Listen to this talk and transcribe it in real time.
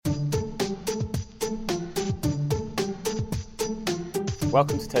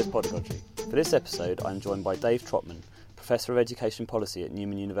Welcome to TES Pedagogy. For this episode, I'm joined by Dave Trotman, Professor of Education Policy at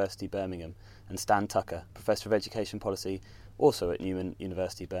Newman University Birmingham, and Stan Tucker, Professor of Education Policy, also at Newman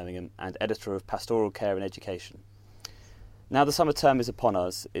University Birmingham, and Editor of Pastoral Care and Education. Now the summer term is upon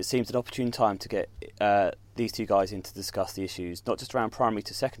us, it seems an opportune time to get these two guys in to discuss the issues, not just around primary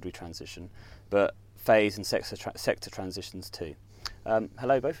to secondary transition, but phase and sector transitions too.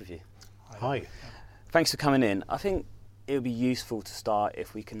 Hello, both of you. Hi. Thanks for coming in. I think it would be useful to start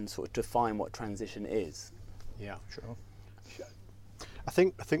if we can sort of define what transition is. Yeah, sure. I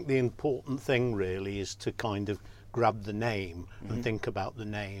think the important thing really is to kind of grab the name and think about the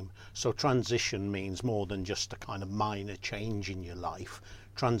name. So transition means more than just a kind of minor change in your life.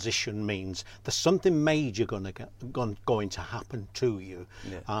 Transition means there's something major going to happen to you.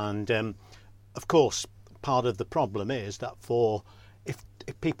 Yeah. And of course, part of the problem is that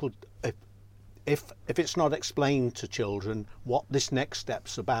if it's not explained to children what this next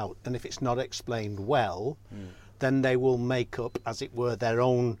step's about, and if it's not explained well, then they will make up, as it were, they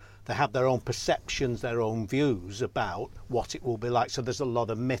have their own perceptions, their own views about what it will be like. So there's a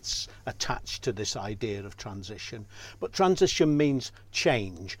lot of myths attached to this idea of transition. But transition means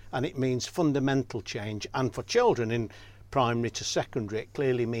change, and it means fundamental change. And for children in primary to secondary, it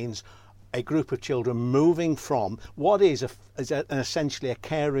clearly means a group of children moving from what is essentially a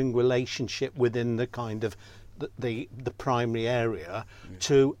caring relationship within the kind of the primary area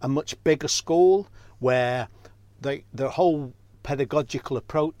to a much bigger school where the whole pedagogical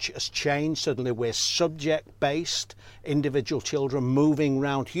approach has changed. Suddenly we're subject-based, individual children moving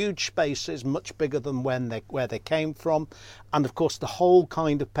around huge spaces, much bigger than where they came from. And of course the whole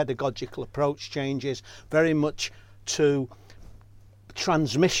kind of pedagogical approach changes very much to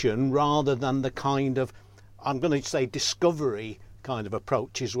transmission rather than the kind of, I'm going to say, discovery kind of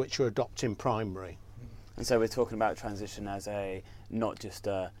approaches which are adopted in primary. And so we're talking about transition as not just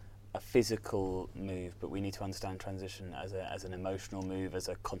a physical move, but we need to understand transition as an emotional move, as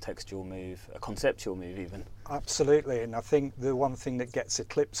a contextual move, a conceptual move even. Absolutely, and I think the one thing that gets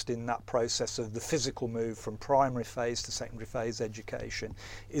eclipsed in that process of the physical move from primary phase to secondary phase education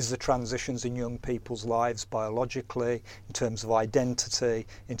is the transitions in young people's lives biologically, in terms of identity,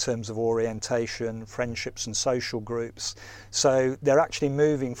 in terms of orientation, friendships and social groups. So they're actually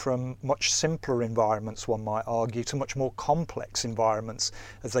moving from much simpler environments, one might argue, to much more complex environments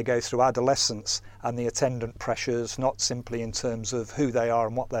as they go through adolescence and the attendant pressures, not simply in terms of who they are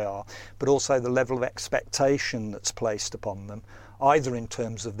and what they are, but also the level of expectation that's placed upon them, either in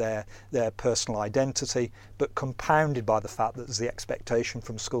terms of their personal identity, but compounded by the fact that there's the expectation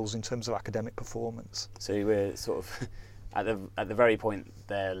from schools in terms of academic performance. So we're sort of at the very point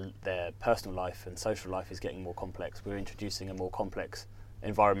their personal life and social life is getting more complex. We're introducing a more complex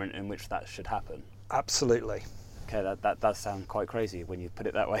environment in which that should happen. Absolutely. Okay, that does sound quite crazy when you put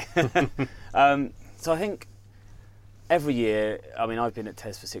it that way. So I think every year, I mean, I've been at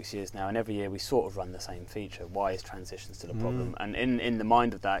TES for 6 years now, and every year we sort of run the same feature. Why is transition still a problem? And in the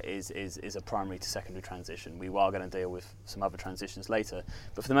mind of that is a primary to secondary transition. We are going to deal with some other transitions later,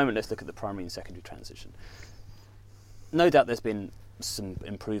 but for the moment, let's look at the primary and secondary transition. No doubt there's been some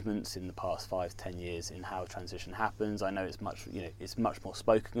improvements in the past 5-10 years in how transition happens. I know it's much more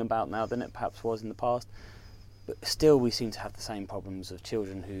spoken about now than it perhaps was in the past. But still we seem to have the same problems of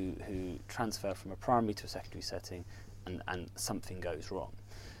children who transfer from a primary to a secondary setting and something goes wrong.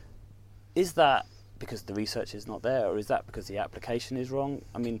 Is that because the research is not there, or is that because the application is wrong?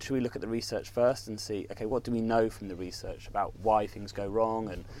 I mean, should we look at the research first and see, okay, what do we know from the research about why things go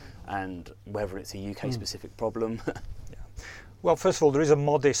wrong and whether it's a UK-specific problem? Well, first of all, there is a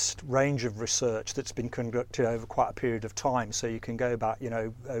modest range of research that's been conducted over quite a period of time, so you can go back,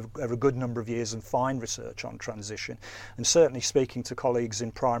 over a good number of years and find research on transition. And certainly speaking to colleagues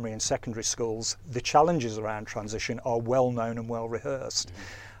in primary and secondary schools, the challenges around transition are well known and well rehearsed.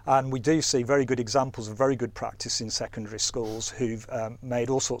 And we do see very good examples of very good practice in secondary schools who've made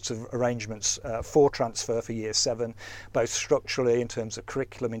all sorts of arrangements for transfer for year 7, both structurally in terms of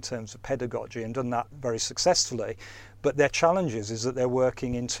curriculum, in terms of pedagogy, and done that very successfully. But their challenges is that they're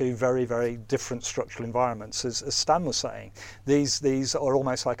working in two very, very different structural environments. As Stan was saying, these are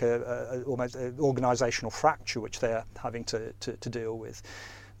almost like almost an organisational fracture which they're having to deal with.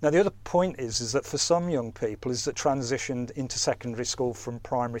 Now, the other point is that for some young people is that transition into secondary school from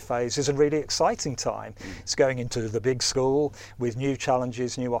primary phase is a really exciting time. It's going into the big school with new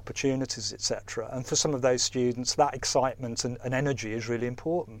challenges, new opportunities, etc. And for some of those students, that excitement and energy is really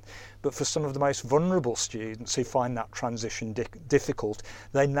important. But for some of the most vulnerable students who find that transition difficult,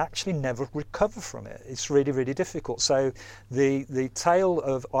 they actually never recover from it. It's really, really difficult. So the tale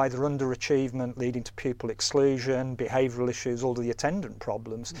of either underachievement leading to pupil exclusion, behavioural issues, all the attendant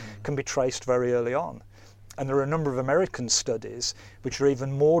problems can be traced very early on. And there are a number of American studies which are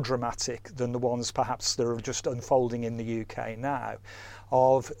even more dramatic than the ones perhaps that are just unfolding in the UK now,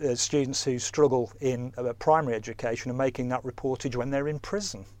 of students who struggle in primary education and making that reportage when they're in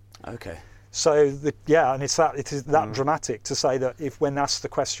prison. Okay. So it is that dramatic to say that if when asked the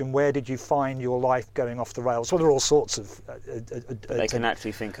question, where did you find your life going off the rails? Well, there are all sorts of... they can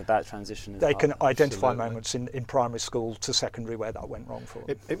actually think of that transition as They can identify Absolutely. moments in primary school to secondary where that went wrong for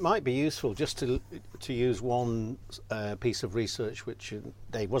them. It might be useful just to use one piece of research which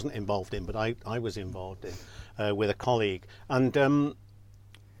Dave wasn't involved in, but I was involved in with a colleague. And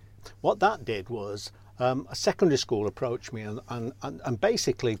what that did was... a secondary school approached me and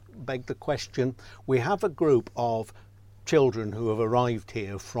basically begged the question, we have a group of children who have arrived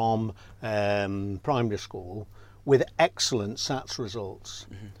here from primary school with excellent SATs results.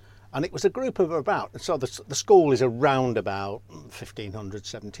 And it was a group of so the school is around about 1,500,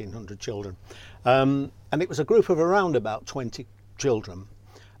 1,700 children. And it was a group of around about 20 children.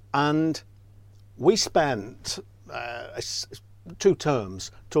 And we spent 2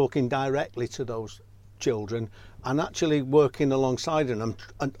 terms talking directly to those children and actually working alongside them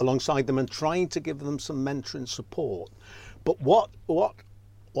and trying to give them some mentoring support. But what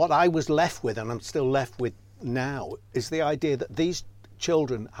I was left with, and I'm still left with now, is the idea that these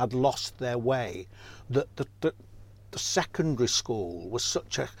children had lost their way, that the secondary school was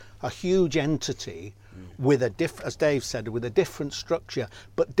such a huge entity with as Dave said, with a different structure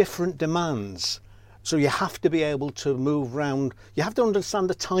but different demands. So you have to be able to move around. You have to understand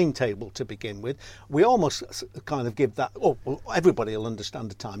the timetable to begin with. We almost kind of give that, well, everybody will understand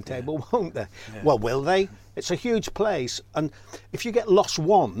the timetable, won't they? Yeah. Well, will they? It's a huge place. And if you get lost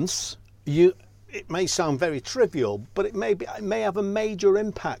once, it may sound very trivial, but it may have a major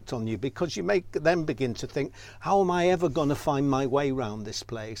impact on you, because you may then begin to think, how am I ever going to find my way around this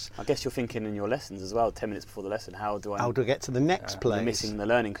place? I guess you're thinking in your lessons as well, 10 minutes before the lesson, how do I get to the next place? You're missing the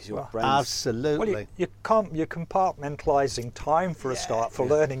learning because your brain's... Absolutely. Well, you're compartmentalising time for a start, for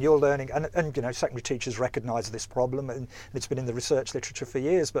learning. You're learning, and secondary teachers recognise this problem, and it's been in the research literature for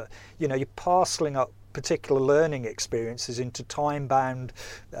years, but you're parceling up particular learning experiences into time-bound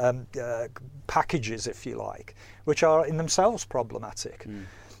packages, if you like, which are in themselves problematic.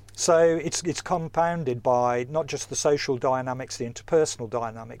 So it's compounded by not just the social dynamics, the interpersonal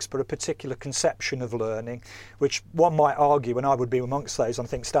dynamics, but a particular conception of learning, which one might argue, and I would be amongst those, I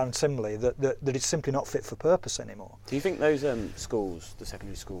think, stand similarly, that it's simply not fit for purpose anymore. Do you think those schools, the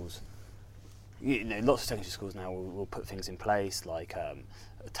secondary schools, lots of secondary schools now will put things in place like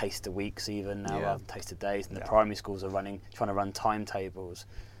taster weeks even now, rather than taster days, and the primary schools are trying to run timetables.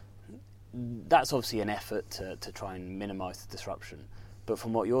 That's obviously an effort to try and minimise the disruption. But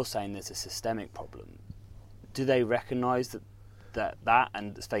from what you're saying, there's a systemic problem. Do they recognise that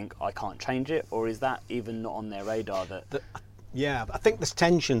and think, I can't change it, or is that even not on their radar? I think there's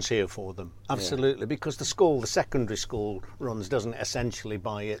tensions here for them, absolutely, because the secondary school doesn't essentially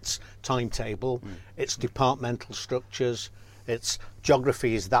by its timetable, its departmental structures, its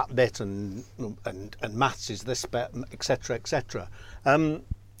geography is that bit and maths is this bit, etc., etc.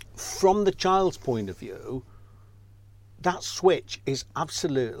 From the child's point of view, that switch is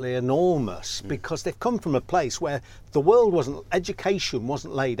absolutely enormous, because they've come from a place where education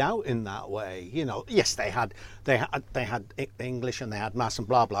wasn't laid out in that way. Yes, they had English and they had maths and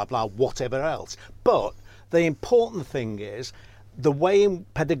blah blah blah, whatever else. But the important thing is the way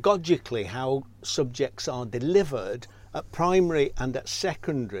pedagogically how subjects are delivered at primary and at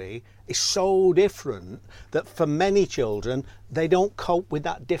secondary is so different that for many children they don't cope with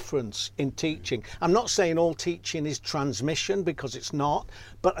that difference in teaching. I'm not saying all teaching is transmission, because it's not,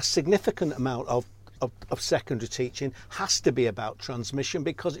 but a significant amount of secondary teaching has to be about transmission,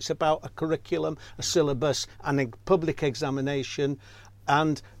 because it's about a curriculum, a syllabus, and a public examination.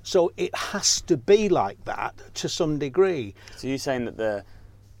 And so it has to be like that to some degree. So you're saying that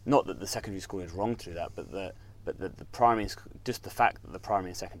not that the secondary school is wrong to do that, but the primary, just the fact that the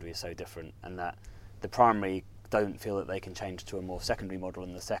primary and secondary is so different, and that the primary don't feel that they can change to a more secondary model,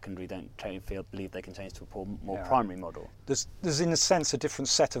 and the secondary believe they can change to a more Yeah. primary model. There's in a sense a different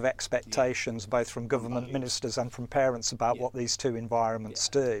set of expectations, both from government ministers and from parents, about what these two environments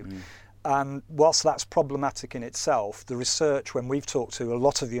do. And whilst that's problematic in itself, the research, when we've talked to a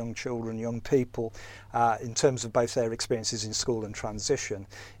lot of young children, young people, in terms of both their experiences in school and transition,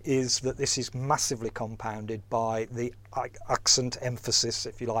 is that this is massively compounded by the accent emphasis,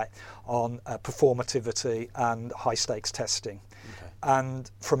 if you like, on performativity and high stakes testing. Okay.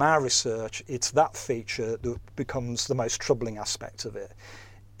 And from our research, it's that feature that becomes the most troubling aspect of it.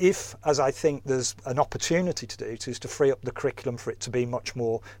 If, as I think there's an opportunity to do, is to free up the curriculum for it to be much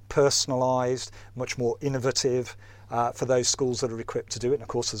more personalised, much more innovative for those schools that are equipped to do it, and of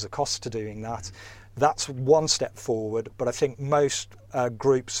course there's a cost to doing that. That's one step forward, but I think most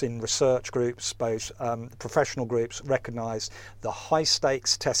groups in research groups, both professional groups, recognise the high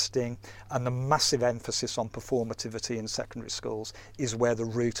stakes testing and the massive emphasis on performativity in secondary schools is where the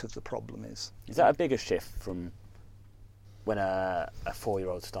root of the problem is. Is that a bigger shift from when a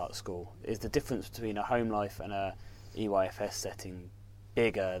 4-year-old starts school? Is the difference between a home life and a EYFS setting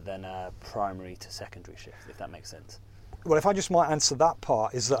bigger than a primary to secondary shift, if that makes sense? Well, if I just might answer that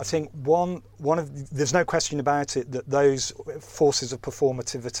part, is that I think there's no question about it that those forces of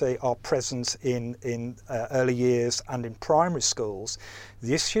performativity are present in early years and in primary schools.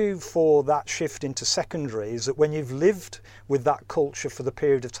 The issue for that shift into secondary is that when you've lived with that culture for the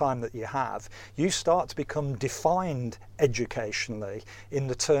period of time that you have, you start to become defined educationally in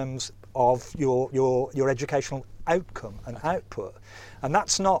the terms of your educational outcome and output. And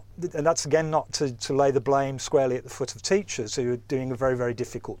that's again not to lay the blame squarely at the foot of teachers who are doing a very, very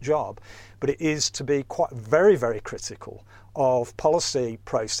difficult job, but it is to be quite very, very critical of policy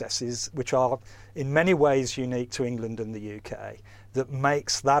processes which are in many ways unique to England and the UK, that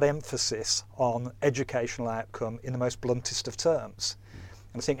makes that emphasis on educational outcome in the most bluntest of terms.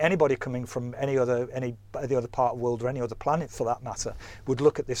 And I think anybody coming from any other part of the world, or any other planet for that matter, would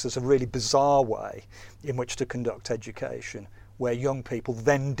look at this as a really bizarre way in which to conduct education, where young people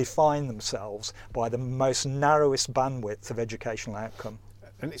then define themselves by the most narrowest bandwidth of educational outcome.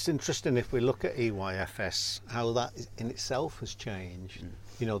 And it's interesting, if we look at EYFS, how that in itself has changed.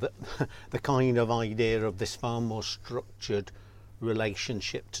 You know, the kind of idea of this far more structured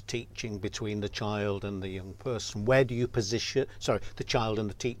relationship to teaching between the child and the young person. Where do you position, the child and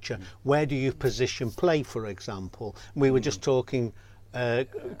the teacher, where do you position play, for example? We were just talking,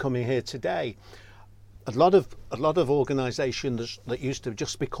 coming here today, a lot of organisations that used to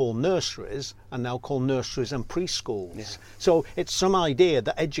just be called nurseries are now called nurseries and preschools. Yeah. So it's some idea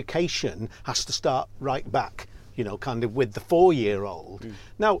that education has to start right back, you know, kind of with the 4-year-old.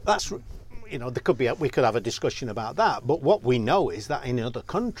 Now that's, you know, we could have a discussion about that, but what we know is that in other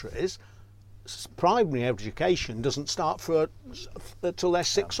countries, primary education doesn't start till they're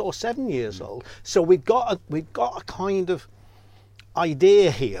 6 or 7 years old. So we've got a kind of idea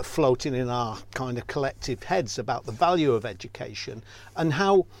here floating in our kind of collective heads about the value of education and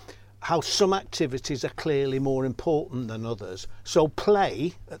how some activities are clearly more important than others. So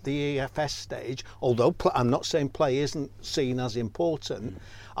play at the EFS stage, although I'm not saying play isn't seen as important,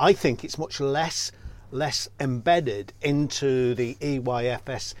 I think it's much less embedded into the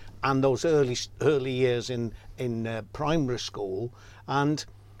EYFS and those early years in primary school, and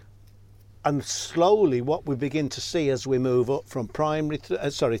slowly what we begin to see as we move up from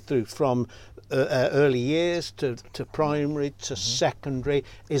from early years to primary to secondary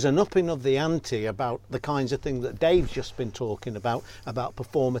is an upping of the ante about the kinds of things that Dave's just been talking about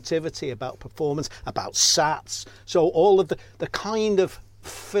performativity, about performance, about SATs. So all of the kind of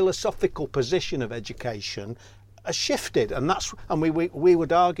philosophical position of education has shifted, and we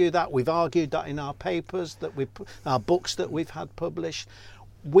would argue that. We've argued that in our papers, our books that we've had published.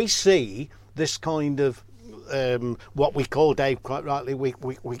 We see this kind of what we call, Dave quite rightly, we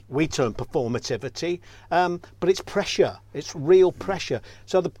term performativity, but it's pressure, it's real pressure.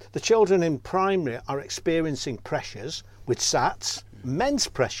 So the children in primary are experiencing pressures with SATs, immense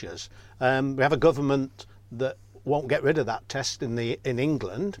pressures. We have a government that won't get rid of that test in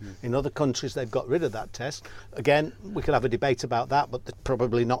England. In other countries they've got rid of that test. Again, we could have a debate about that, but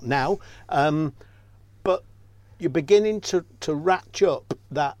probably not now. But you're beginning to ratchet up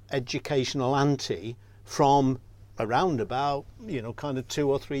that educational ante from around about, you know, kind of 2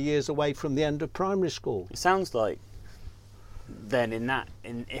 or 3 years away from the end of primary school. It sounds like then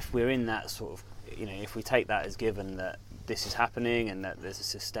if we're in that sort of, you know, if we take that as given that this is happening and that there's a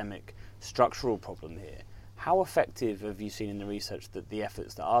systemic structural problem here, how effective have you seen in the research that the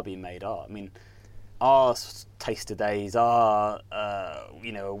efforts that are being made are? I mean, our taster days, our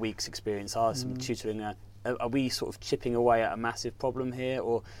a week's experience, our some tutoring, are we sort of chipping away at a massive problem here,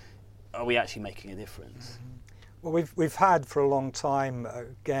 or are we actually making a difference? Well, we've had for a long time,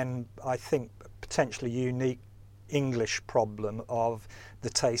 again, I think potentially unique English problem of the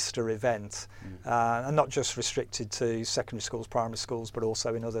taster event, and not just restricted to secondary schools, primary schools, but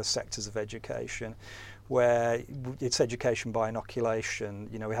also in other sectors of education, where it's education by inoculation.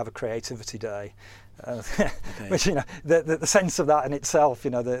 You know, we have a creativity day, which, you know, the sense of that in itself,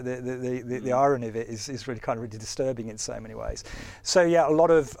 you know, the irony of it is really kind of really disturbing in so many ways. So yeah, a lot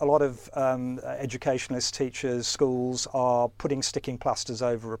of educationalists, teachers, schools are putting sticking plasters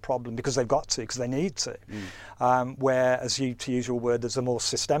over a problem because they've got to, because they need to. Where, to use your word, there's a more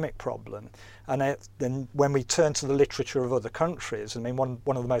systemic problem. And then when we turn to the literature of other countries, I mean, one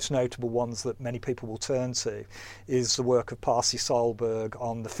of the most notable ones that many people will turn to is the work of Pasi Sahlberg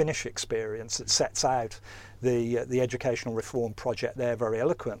on the Finnish experience that sets out the educational reform project there very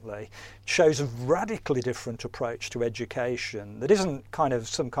eloquently. It shows a radically different approach to education that isn't kind of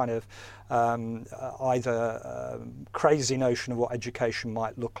some kind of either crazy notion of what education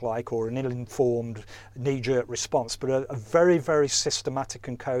might look like or an ill-informed knee-jerk response, but a very, very systematic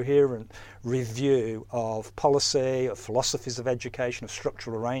and coherent review of policy, of philosophies of education, of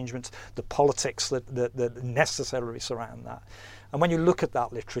structural arrangements, the politics that necessarily surround that. And when you look at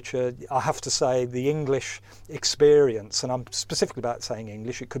that literature, I have to say the English experience, and I'm specifically about saying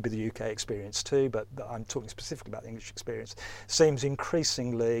English, it could be the UK experience too, but I'm talking specifically about the English experience, seems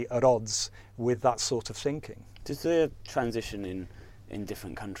increasingly at odds with that sort of thinking. Does the transition in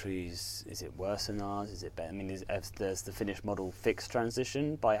different countries, is it worse than ours? Is it better? I mean, does the Finnish model fix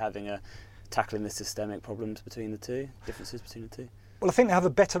transition by tackling the systemic problems between the two, differences between the two? Well, I think they have a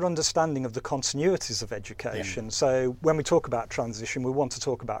better understanding of the continuities of education. So when we talk about transition, we want to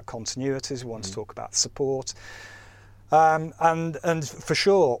talk about continuities, we want to talk about support. And for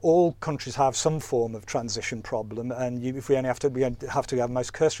sure, all countries have some form of transition problem. And we have to have a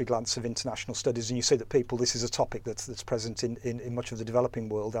most cursory glance of international studies, and you see that this is a topic that's present in much of the developing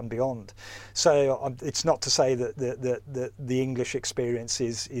world and beyond. So it's not to say that the English experience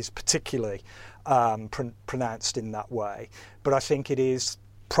is particularly pronounced in that way, but I think it is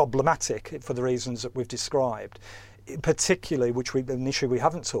problematic for the reasons that we've described. Particularly, an issue we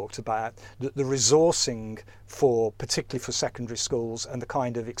haven't talked about, the resourcing particularly for secondary schools and the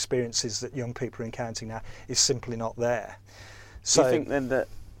kind of experiences that young people are encountering now is simply not there. So, do you think then that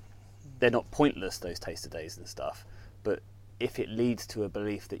they're not pointless, those taster days and stuff, but if it leads to a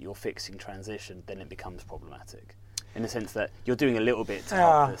belief that you're fixing transition, then it becomes problematic? In the sense that you're doing a little bit to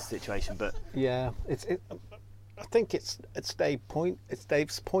help the situation, but yeah, I think it's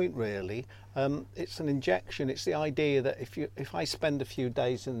Dave's point really. It's an injection. It's the idea that if I spend a few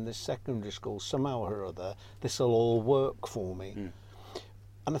days in this secondary school somehow or other, this will all work for me.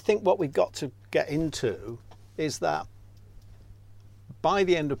 And I think what we've got to get into is that by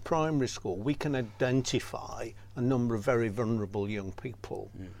the end of primary school, we can identify a number of very vulnerable young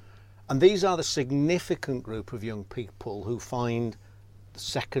people. And these are the significant group of young people who find the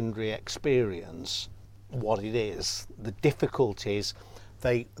secondary experience what it is. The difficulties,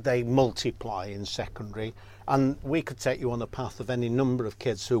 they multiply in secondary. And we could take you on the path of any number of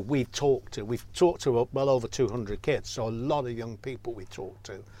kids who we've talked to. We've talked to well over 200 kids, so a lot of young people we talked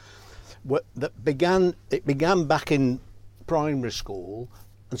to. It began back in primary school,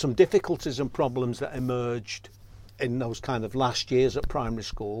 and some difficulties and problems that emerged in those kind of last years at primary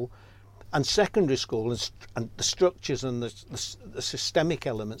school. And secondary school and the structures and the systemic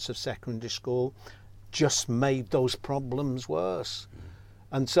elements of secondary school just made those problems worse.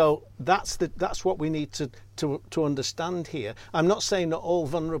 And so that's what we need to understand here. I'm not saying that all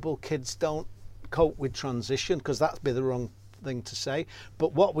vulnerable kids don't cope with transition, because that'd be the wrong thing to say.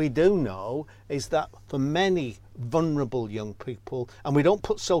 But what we do know is that for many vulnerable young people, and we don't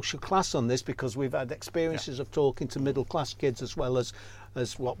put social class on this because we've had experiences of talking to middle class kids as well as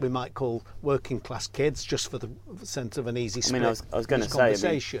what we might call working class kids, just for the sense of an easy split. I was going to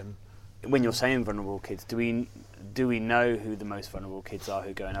say, when you're saying vulnerable kids, do we know who the most vulnerable kids are who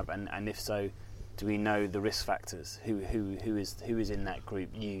are going up, and if so, do we know the risk factors? Who is in that group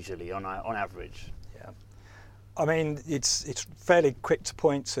usually on average? Yeah, I mean it's fairly quick to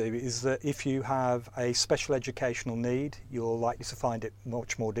point to is that if you have a special educational need, you're likely to find it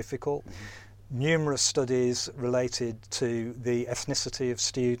much more difficult. Numerous studies related to the ethnicity of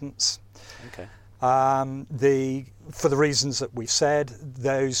students. Okay. For the reasons that we've said,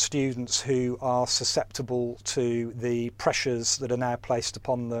 those students who are susceptible to the pressures that are now placed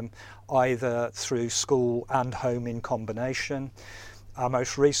upon them, either through school and home in combination, Our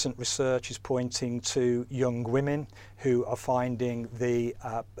most recent research is pointing to young women who are finding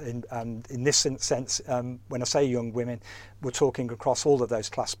in this sense, when I say young women, we're talking across all of those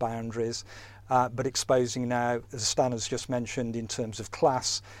class boundaries, but exposing now, as Stan has just mentioned, in terms of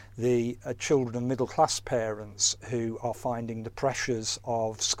class, the children of middle class parents who are finding the pressures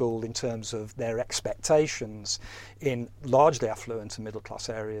of school in terms of their expectations in largely affluent and middle class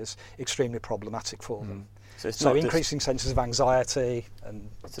areas extremely problematic for them. So increasing senses of anxiety and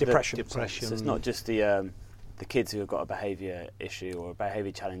depression. So it's not just the kids who have got a behaviour issue or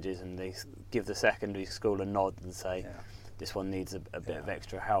behaviour challenges, and they give the secondary school a nod and say, this one needs a bit of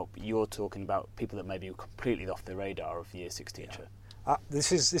extra help. You're talking about people that may be completely off the radar of the Year 6 teacher.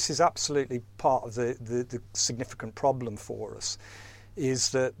 This is absolutely part of the significant problem for us, is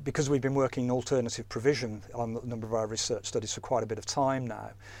that because we've been working in alternative provision on a number of our research studies for quite a bit of time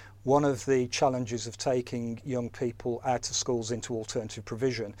now, one of the challenges of taking young people out of schools into alternative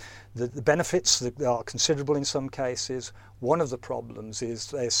provision, the benefits that are considerable in some cases. One of the problems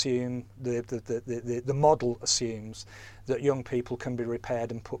is they assume, the model assumes that young people can be repaired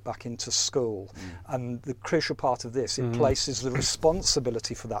and put back into school. And the crucial part of this, it places the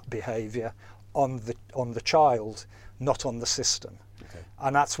responsibility for that behaviour on the child, not on the system. Okay.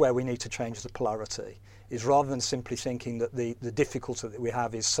 And that's where we need to change the polarity. Is rather than simply thinking that the difficulty that we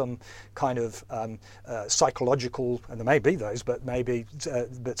have is some kind of psychological, and there may be those, but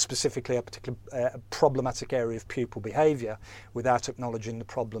but specifically a particular problematic area of pupil behaviour, without acknowledging the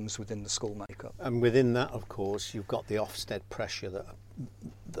problems within the school makeup. And within that, of course, you've got the Ofsted pressure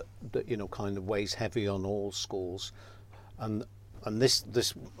that kind of weighs heavy on all schools, and this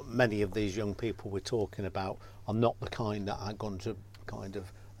many of these young people we're talking about are not the kind that are going to kind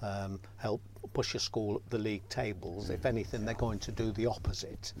of help push a school up the league tables. If anything, they're going to do the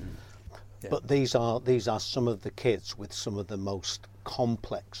opposite. Yeah. But these are some of the kids with some of the most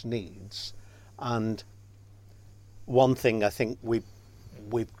complex needs. And one thing I think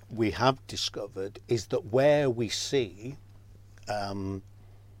we have discovered is that where we see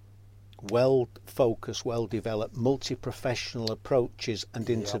well-focused, well-developed multi-professional approaches and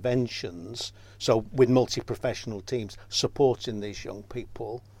interventions, so with multi-professional teams supporting these young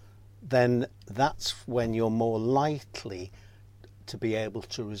people, then that's when you're more likely to be able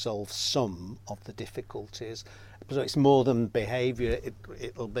to resolve some of the difficulties. So it's more than behaviour.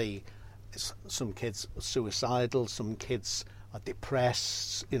 It'll be some kids are suicidal, some kids are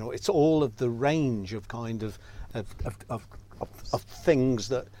depressed. It's all of the range of kind of things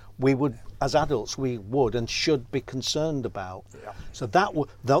that we would, as adults, we would and should be concerned about. Yeah. So that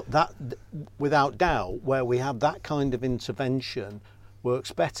without doubt, where we have that kind of intervention,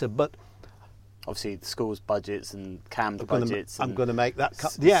 works better. But obviously, the schools' budgets and CAM's budgets. I'm going to make that.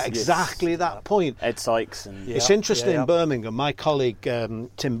 Exactly that point. Ed Sykes and it's interesting in Birmingham. My colleague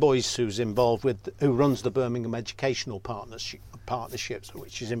Tim Boyce, who runs the Birmingham Educational Partnerships,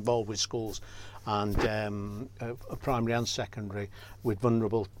 which is involved with schools and primary and secondary with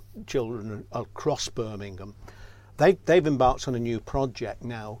vulnerable children across Birmingham. They've embarked on a new project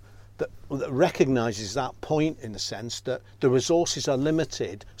now that recognises that point, in a sense that the resources are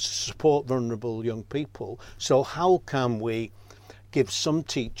limited to support vulnerable young people. So how can we give some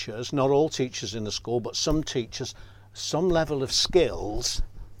teachers, not all teachers in the school, but some teachers, some level of skills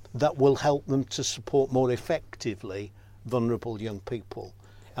that will help them to support more effectively vulnerable young people?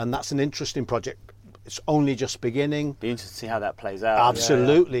 And that's an interesting project. It's only just beginning. Be interested to see how that plays out.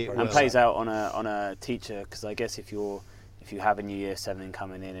 Absolutely, and plays out on a teacher, because I guess if you have a new Year 7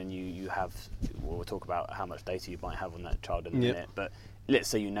 coming in and you have, we'll talk about how much data you might have on that child in a minute, but let's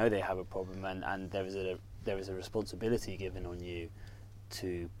say they have a problem and there is a responsibility given on you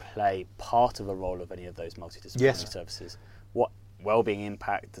to play part of a role of any of those multidisciplinary services. What well-being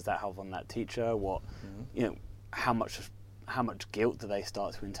impact does that have on that teacher? What how much guilt do they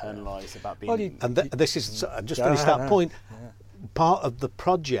start to internalise about being... This is, I just finished that point. Part of the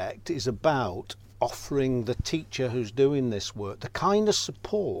project is about offering the teacher who's doing this work the kind of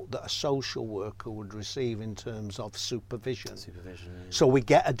support that a social worker would receive in terms of supervision. So we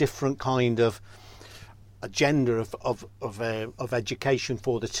get a different kind of agenda of education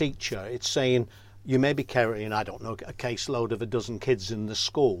for the teacher. It's saying, you may be carrying, I don't know, a caseload of a dozen kids in the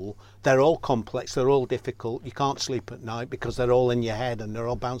school. They're all complex, they're all difficult. You can't sleep at night because they're all in your head and they're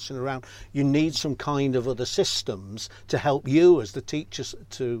all bouncing around. You need some kind of other systems to help you as the teachers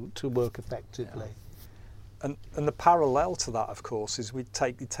to work effectively. And the parallel to that, of course, is it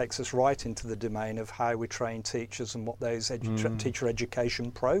takes us right into the domain of how we train teachers and what those teacher education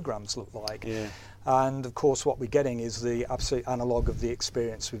programs look like. And of course what we're getting is the absolute analogue of the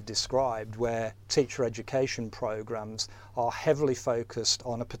experience we've described, where teacher education programs are heavily focused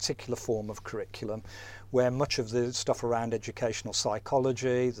on a particular form of curriculum, where much of the stuff around educational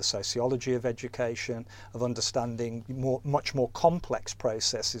psychology, the sociology of education, of understanding much more complex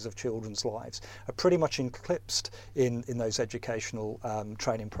processes of children's lives are pretty much eclipsed in those educational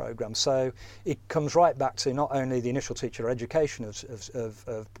training programs. So it comes right back to not only the initial teacher education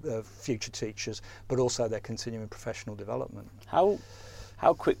of future teachers, but also their continuing professional development. How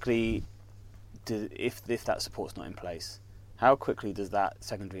quickly, if that support's not in place, how quickly does that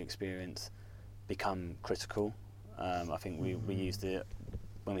secondary experience become critical? I think we used it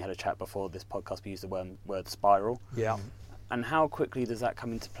when we had a chat before this podcast. We used the word spiral. Yeah. And how quickly does that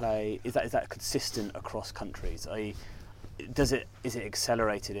come into play? Is that consistent across countries? Is it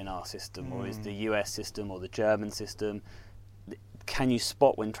accelerated in our system, or is the US system or the German system? Can you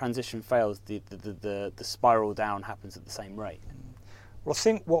spot when transition fails, the spiral down happens at the same rate? Well, I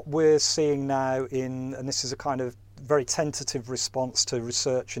think what we're seeing now and this is a kind of very tentative response to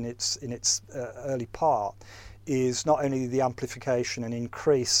research in its early part, is not only the amplification and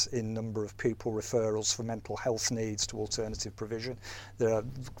increase in number of pupil referrals for mental health needs to alternative provision. There are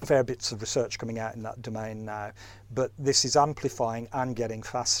fair bits of research coming out in that domain now, but this is amplifying and getting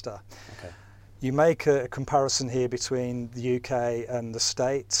faster. Okay. You make a comparison here between the UK and the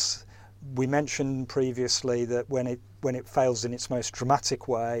States. We mentioned previously that when it fails in its most dramatic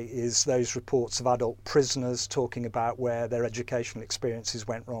way is those reports of adult prisoners talking about where their educational experiences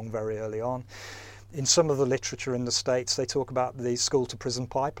went wrong very early on. In some of the literature in the States, they talk about the school to prison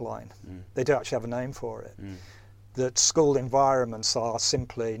pipeline. They do actually have a name for it. That school environments are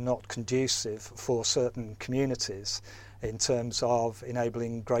simply not conducive for certain communities in terms of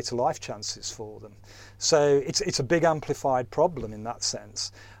enabling greater life chances for them. So it's a big amplified problem in that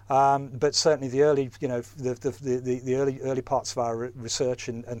sense. But certainly the early, the early parts of our research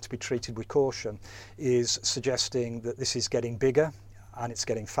and to be treated with caution is suggesting that this is getting bigger and it's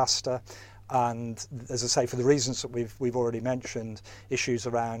getting faster. And as I say, for the reasons that we've already mentioned, issues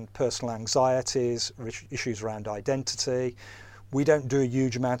around personal anxieties, issues around identity. We don't do a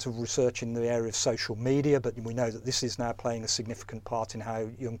huge amount of research in the area of social media, but we know that this is now playing a significant part in how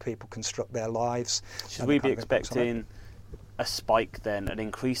young people construct their lives. Should we be expecting a spike then, an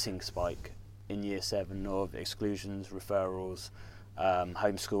increasing spike in Year 7 of exclusions, referrals,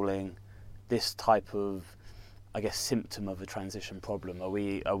 homeschooling, this type of, I guess, symptom of a transition problem? Are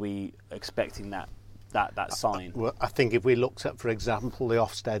we expecting that sign? Well, I think if we looked at, for example, the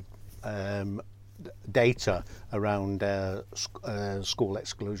Ofsted data around school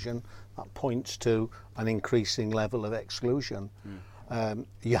exclusion, that points to an increasing level of exclusion.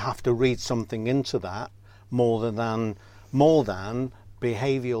 You have to read something into that more than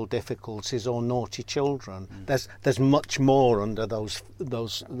behavioural difficulties or naughty children. There's much more under those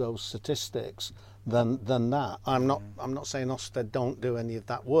statistics than that. I'm not saying Ofsted don't do any of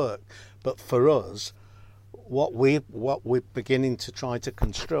that work, but for us, what we're beginning to try to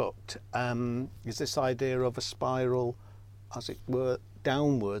construct is this idea of a spiral, as it were,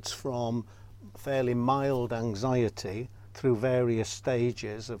 downwards from fairly mild anxiety through various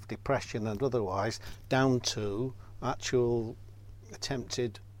stages of depression and otherwise, down to actual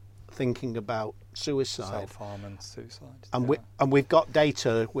attempted thinking about suicide, self-harm and suicide. And we've got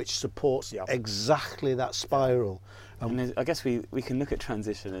data which supports exactly that spiral. And I guess we can look at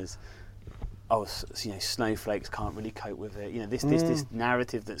transition as, snowflakes can't really cope with it. This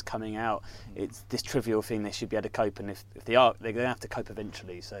narrative that's coming out, it's this trivial thing they should be able to cope, and if they are, they're going to have to cope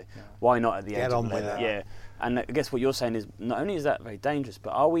eventually. So why not at the age of 11? Yeah, and I guess what you're saying is not only is that very dangerous, but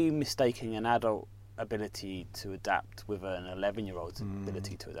are we mistaking an adult ability to adapt with an 11-year-old's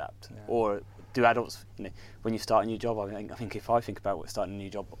ability to adapt, or do adults? When you start a new job, I think if I think about starting a new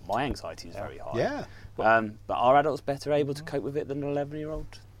job, my anxiety is very high. Yeah. But are adults better able to cope with it than an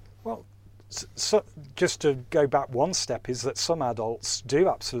 11-year-old? Well, so just to go back one step, is that some adults do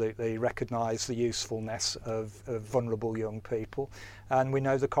absolutely recognise the usefulness of vulnerable young people, and we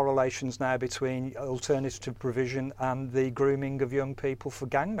know the correlations now between alternative provision and the grooming of young people for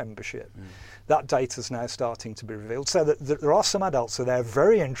gang membership. That data is now starting to be revealed, so that there are some adults who are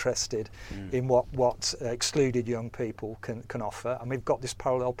very interested in what excluded young people can offer, and we've got this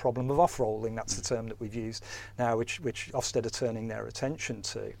parallel problem of off-rolling. That's the term that we've used now, which Ofsted are turning their attention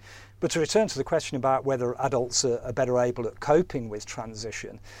to. But to return to the question about whether adults are better able at coping with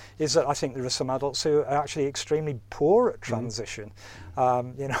transition, is that I think there are some adults who are actually extremely poor at transition.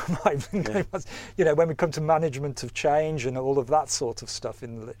 When we come to management of change and all of that sort of stuff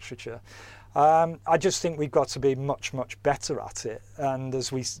in the literature. I just think we've got to be much, much better at it. And as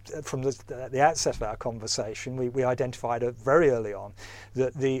from the outset of our conversation, we identified very early on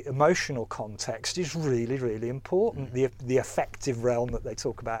that the emotional context is really, really important, the affective realm that they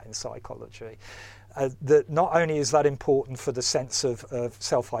talk about in psychology. That not only is that important for the sense of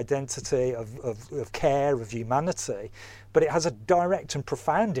self-identity, of care, of humanity, but it has a direct and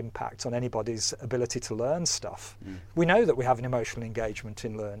profound impact on anybody's ability to learn stuff. We know that we have an emotional engagement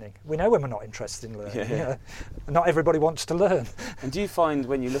in learning. We know when we're not interested in learning. Yeah. Not everybody wants to learn. And do you find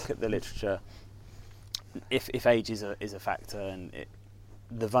when you look at the literature, if age is a factor and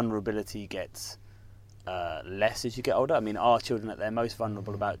the vulnerability gets less as you get older? I mean, are children at their most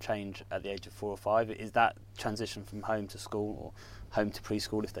vulnerable about change at the age of 4 or 5? Is that transition from home to school or home to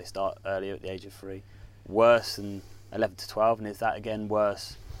preschool if they start earlier at the age of 3 worse than 11 to 12? And is that again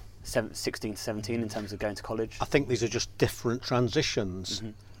worse 16 to 17 in terms of going to college? I think these are just different transitions.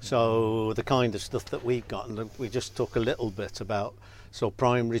 So the kind of stuff that we've got, and we just talk a little bit about, so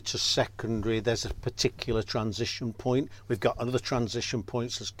primary to secondary, there's a particular transition point. We've got other transition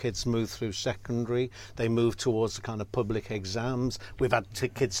points as kids move through secondary. They move towards the kind of public exams. We've had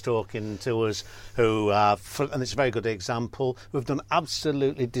kids talking to us who have, and it's a very good example, who've done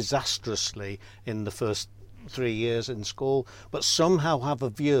absolutely disastrously in the first 3 years in school, but somehow have a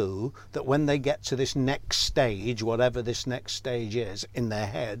view that when they get to this next stage, whatever this next stage is, in their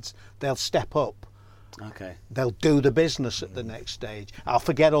heads, they'll step up. Okay. They'll do the business at the next stage. I'll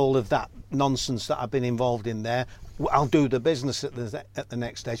forget all of that nonsense that I've been involved in there. I'll do the business at the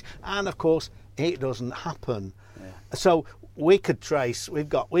next stage. And of course, it doesn't happen. Yeah. So we could trace. We've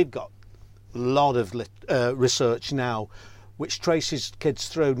got a lot of research now, which traces kids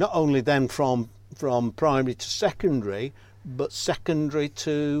through not only then from primary to secondary, but secondary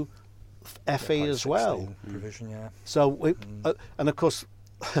to FE as well. Provision, yeah. So and of course.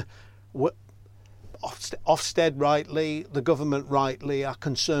 Ofsted rightly, the government rightly are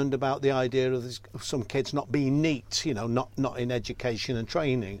concerned about the idea of some kids not being neat, not in education and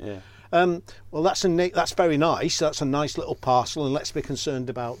training. Yeah. Well, that's very nice. That's a nice little parcel, and let's be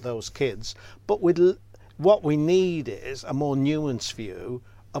concerned about those kids. But what we need is a more nuanced view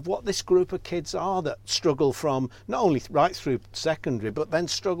of what this group of kids are that struggle from not only right through secondary, but then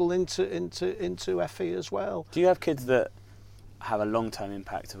struggle into FE as well. Do you have kids that have a long-term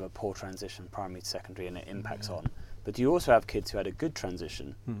impact of a poor transition primary to secondary and it impacts on, but do you also have kids who had a good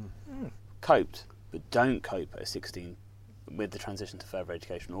transition, coped, but don't cope at 16 with the transition to further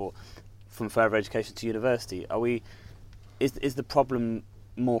education or from further education to university? Is the problem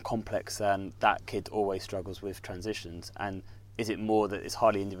more complex than that kid always struggles with transitions, and is it more that it's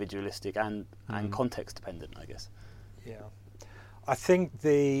highly individualistic and context dependent, I guess? Yeah, I think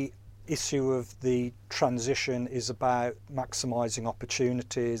the issue of the transition is about maximising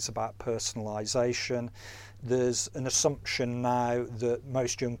opportunities, about personalisation. There's an assumption now that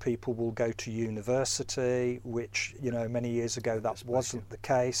most young people will go to university, which, many years ago that wasn't the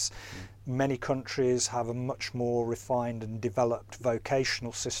case. Many countries have a much more refined and developed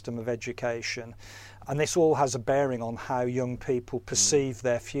vocational system of education, and this all has a bearing on how young people perceive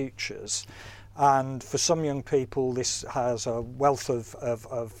their futures. And for some young people, this has a wealth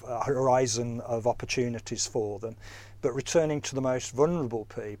of horizon of opportunities for them. But returning to the most vulnerable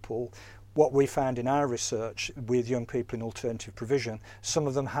people, what we found in our research with young people in alternative provision, some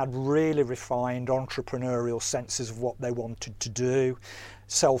of them had really refined entrepreneurial senses of what they wanted to do,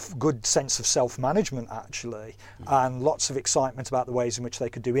 good sense of self-management actually, and lots of excitement about the ways in which they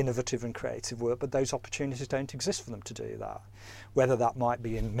could do innovative and creative work, but those opportunities don't exist for them to do that. Whether that might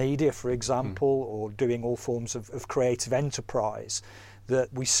be in media, for example, or doing all forms of creative enterprise,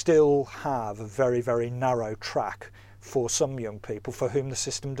 that we still have a very, very narrow track for some young people for whom the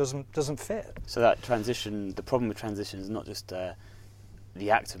system doesn't fit. So that transition, the problem with transition is not just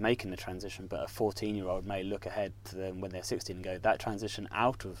the act of making the transition, but a 14-year-old may look ahead to them when they're 16 and go, that transition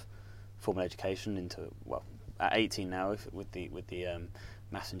out of formal education into, at 18 now, with the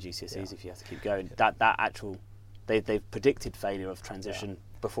maths and GCSEs, if you have to keep going, that actual, they've predicted failure of transition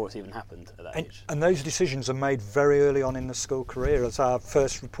before it's even happened at that age. And those decisions are made very early on in the school career. As our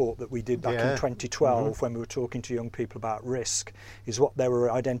first report that we did back in 2012, when we were talking to young people about risk, is what they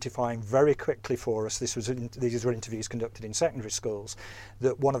were identifying very quickly for us. These were interviews conducted in secondary schools,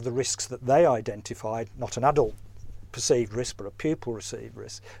 that one of the risks that they identified, not an adult perceived risk, but a pupil perceived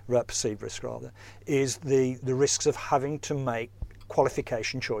risk rather, is the risks of having to make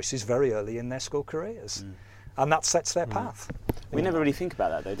qualification choices very early in their school careers. And that sets their path. We never really think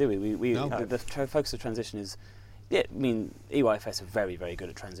about that, though, do we? No. The focus of transition is Yeah, I mean, EYFS are very, very good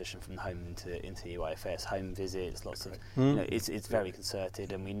at transition from home into EYFS. Home visits, lots of, you know, it's very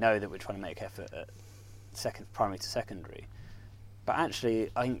concerted, and we know that we're trying to make effort at primary to secondary. But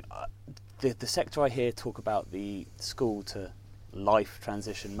actually, I think the sector I hear talk about the school to life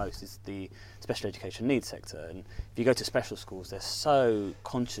transition most is the special education needs sector. And if you go to special schools, they're so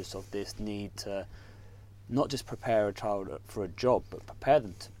conscious of this need to not just prepare a child for a job, but prepare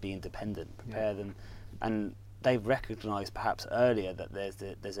them to be independent, prepare them, and they've recognised perhaps earlier that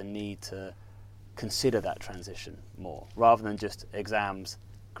there's a need to consider that transition more, rather than just exams,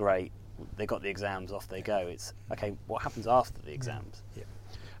 great, they got the exams, off they go. It's, okay, what happens after the exams? Yeah.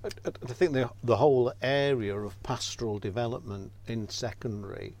 I think the whole area of pastoral development in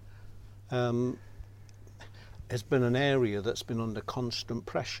secondary has been an area that's been under constant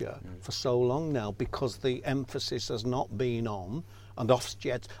pressure for so long now, because the emphasis has not been on, and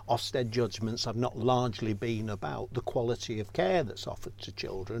Ofsted judgments have not largely been about the quality of care that's offered to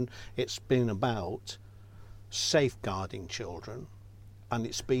children. It's been about safeguarding children, and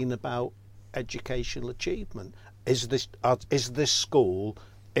it's been about educational achievement. Is this school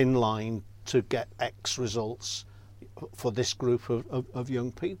in line to get X results for this group of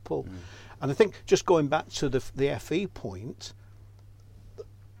young people? And I think, just going back to the FE point,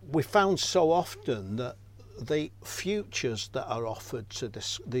 we found so often that the futures that are offered to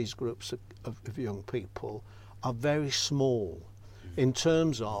these groups of young people are very small in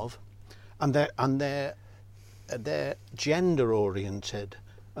terms of, and they're gender oriented.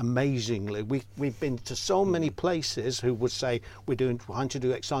 Amazingly, we've been to so many places who would say we're trying to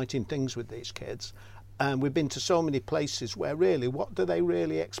do exciting things with these kids, and we've been to so many places where really, what do they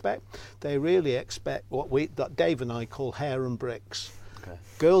really expect? They really expect that Dave and I call hair and bricks. Okay.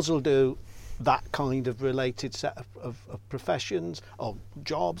 Girls will do that kind of related set of professions or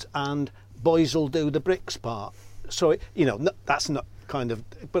jobs, and boys will do the bricks part. So that's not kind of,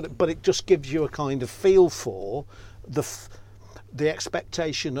 but it just gives you a kind of feel for the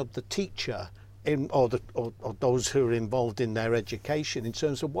expectation of the teacher or those who are involved in their education in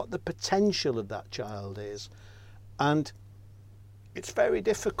terms of what the potential of that child is. And it's very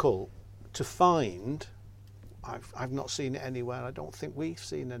difficult to find, I've not seen it anywhere, I don't think we've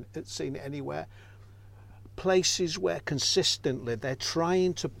seen it anywhere, places where consistently they're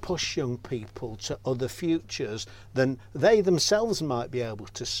trying to push young people to other futures than they themselves might be able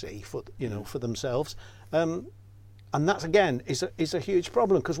to see for themselves. And that, again, is a huge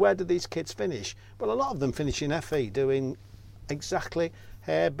problem, because where do these kids finish? Well, a lot of them finish in FE doing exactly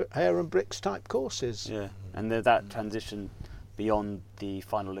hair and bricks type courses. Yeah, and that transition beyond the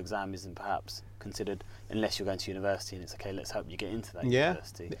final exam isn't perhaps considered, unless you're going to university and it's okay, let's help you get into that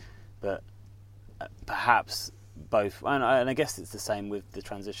university. But perhaps both, and I guess it's the same with the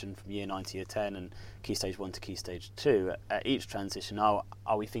transition from year 9 to year 10 and Key Stage 1 to Key Stage 2. At each transition, are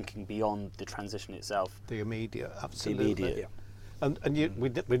we thinking beyond the transition itself? The immediate, absolutely. The immediate. Yeah. And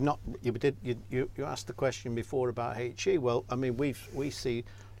you asked the question before about HE. Well, I mean, we see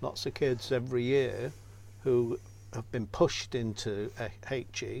lots of kids every year who have been pushed into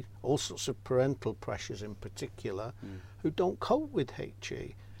HE, all sorts of parental pressures in particular, who don't cope with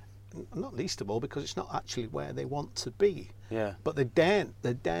HE. Not least of all because it's not actually where they want to be. Yeah. But they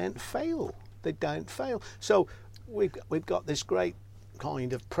daren't fail. They don't fail. So we've got this great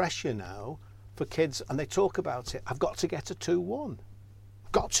kind of pressure now for kids, and they talk about it. I've got to get a 2-1.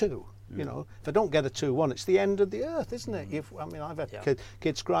 Got to. You know, if I don't get a 2-1, it's the end of the earth, isn't it? I've had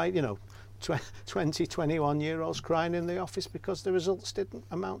kids cry, 20, 21-year-olds crying in the office because the results didn't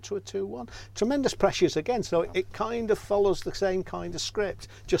amount to a 2-1. Tremendous pressures again, so it kind of follows the same kind of script,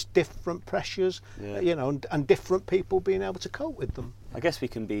 just different pressures, and different people being able to cope with them. I guess we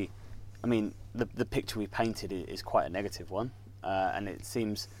can be, the picture we painted is quite a negative one, and it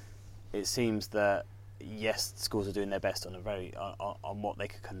seems that, yes, schools are doing their best on on what they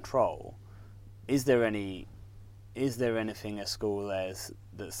can control. Is there anything a school that's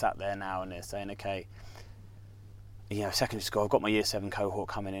sat there now and they're saying, okay, secondary school, I've got my year 7 cohort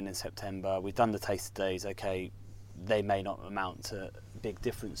coming in September, we've done the taster days, okay, they may not amount to big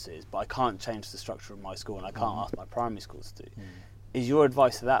differences, but I can't change the structure of my school and I can't ask my primary schools to. Is your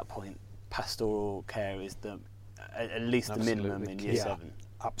advice at that point, pastoral care is at least the minimum in year 7?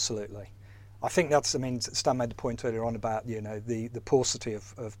 Absolutely. I think that's, Stan made the point earlier on about, the paucity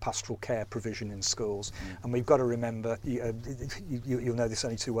of pastoral care provision in schools. And we've got to remember, you'll know this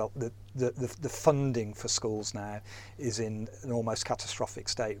only too well, that the funding for schools now is in an almost catastrophic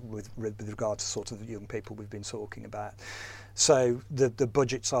state with regard to sort of the young people we've been talking about. So the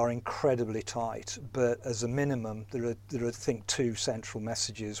budgets are incredibly tight, but as a minimum, there are I think 2 central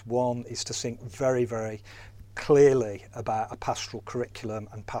messages. One is to think very, very clearly about a pastoral curriculum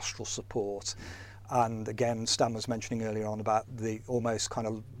and pastoral support. And again, Stan was mentioning earlier on about the almost kind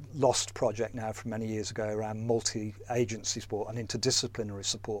of lost project now from many years ago around multi-agency support and interdisciplinary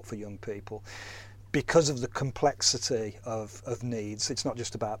support for young people. Because of the complexity of needs, it's not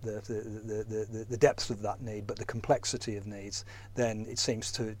just about the depth of that need, but the complexity of needs. Then it seems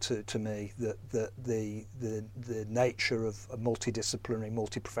to me that the nature of a multidisciplinary,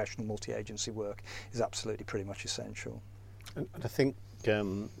 multi-professional, multi-agency work is absolutely pretty much essential. And I think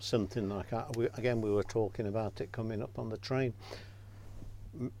something like that, we were talking about it coming up on the train.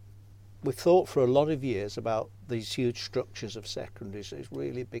 We've thought for a lot of years about these huge structures of secondaries, these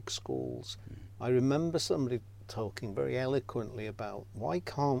really big schools. I remember somebody talking very eloquently about why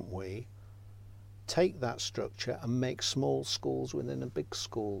can't we take that structure and make small schools within a big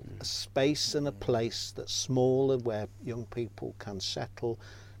school, a space and a place that's smaller where young people can settle,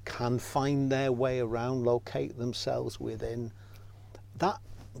 can find their way around, locate themselves within. That,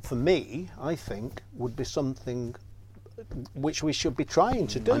 for me, I think, would be something which we should be trying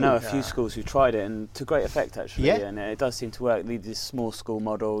to do. I know a few schools who tried it, and to great effect actually, and it does seem to work. This small school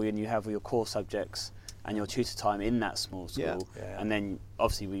model, and you have your core subjects and your tutor time in that small school, and then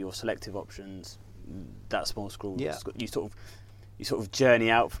obviously with your selective options, that small school, you sort of journey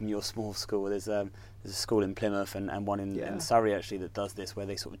out from your small school. There's a school in Plymouth and one in Surrey actually that does this, where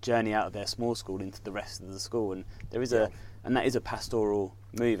they sort of journey out of their small school into the rest of the school, and there is and that is a pastoral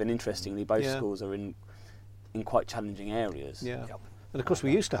move. And interestingly, both schools are in quite challenging areas. And of course,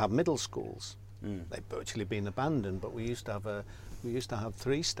 we used to have middle schools. They've virtually been abandoned, but we used to have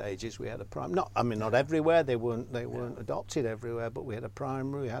 3 stages. We had a not everywhere. They weren't adopted everywhere, but we had a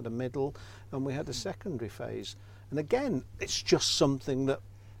primary, we had a middle, and we had a secondary phase. And again, it's just something that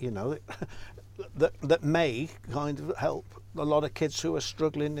that may kind of help a lot of kids who are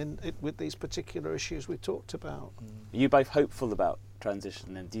struggling with these particular issues we talked about. Are you both hopeful about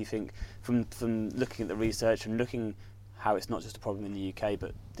transition, and do you think from looking at the research and looking how it's not just a problem in the UK,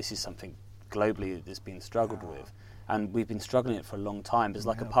 but this is something globally that's been struggled with, and we've been struggling it for a long time? There's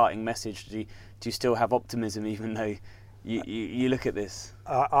like a parting message. Do you still have optimism even though you look at this?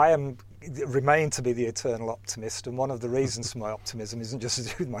 I remain to be the eternal optimist, and one of the reasons for my optimism isn't just to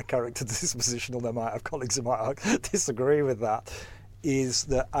do with my character disposition, although I might have colleagues who might disagree with that, is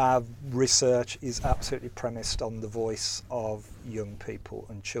that our research is absolutely premised on the voice of young people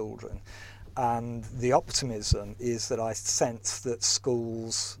and children. And the optimism is that I sense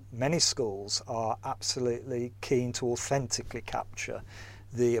that many schools are absolutely keen to authentically capture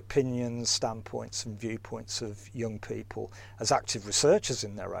the opinions, standpoints and viewpoints of young people as active researchers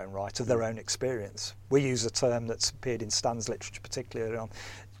in their own right, of their own experience. We use a term that's appeared in Stan's literature, particularly on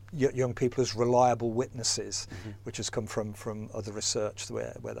young people as reliable witnesses, which has come from other research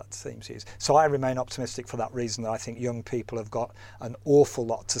where that theme's used. So I remain optimistic for that reason, that I think young people have got an awful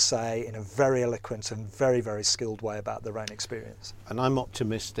lot to say in a very eloquent and very, very skilled way about their own experience. And I'm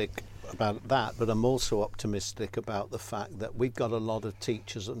optimistic about that, but I'm also optimistic about the fact that we've got a lot of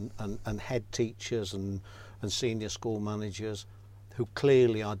teachers and head teachers and senior school managers who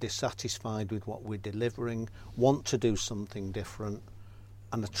clearly are dissatisfied with what we're delivering, want to do something different,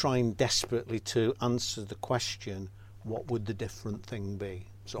 and are trying desperately to answer the question, what would the different thing be?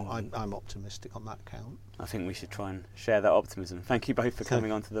 So I'm optimistic on that count. I think we should try and share that optimism. Thank you both for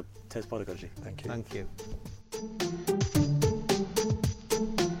coming on to the TES Pedagogy. Thank you. Thank you.